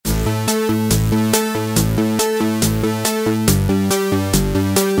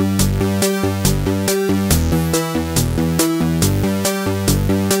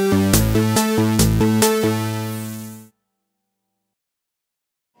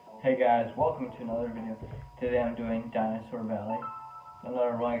Hey guys, welcome to another video. Today I'm doing Dinosaur Valley,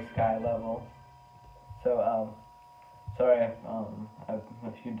 another Rolling Sky level. So, sorry I'm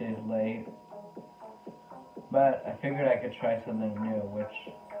a few days late, but I figured I could try something new, which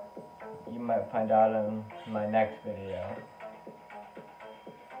you might find out in my next video.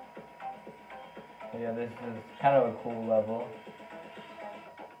 So yeah, this is kind of a cool level.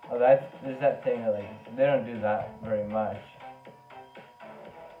 Oh, there's that thing that, like, they don't do that very much.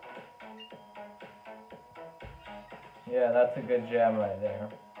 Yeah, that's a good gem right there.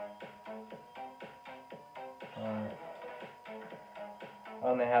 Oh,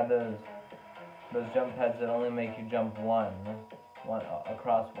 and they have those jump pads that only make you jump one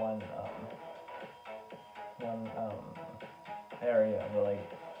across one area, but like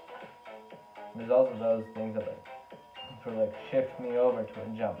there's also those things that like shift me over to a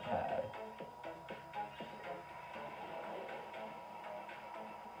jump pad.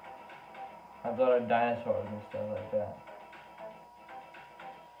 I've thought of dinosaurs and stuff like that.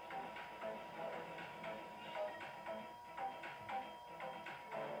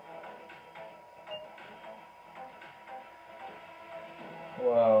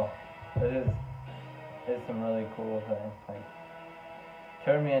 Whoa, this is some really cool thing. Like,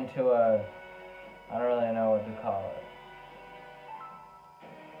 turned me into a, I don't really know what to call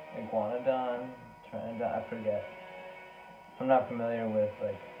it. Iguanodon, Pteranodon, I forget. I'm not familiar with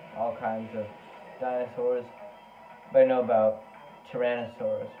like all kinds of dinosaurs, but I know about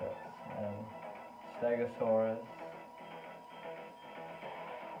Tyrannosaurus Rex and Stegosaurus.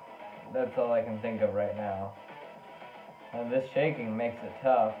 That's all I can think of right now. And this shaking makes it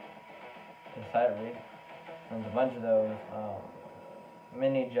tough to sight read. There's a bunch of those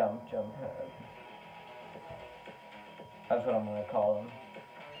mini jump pads. That's what I'm gonna call them.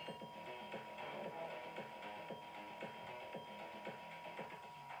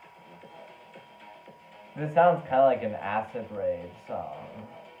 This sounds kind of like an acid rave song.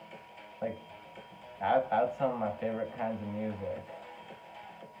 Like, that's some of my favorite kinds of music.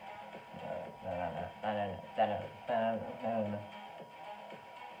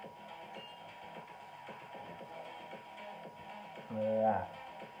 Look at that.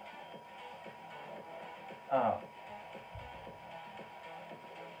 Oh.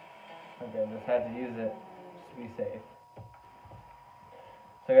 Okay, just had to use it just to be safe.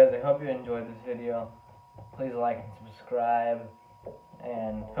 So guys, I hope you enjoyed this video. Please like and subscribe,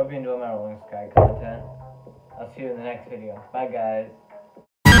 and hope you enjoy my Rolling Sky content. I'll see you in the next video. Bye guys.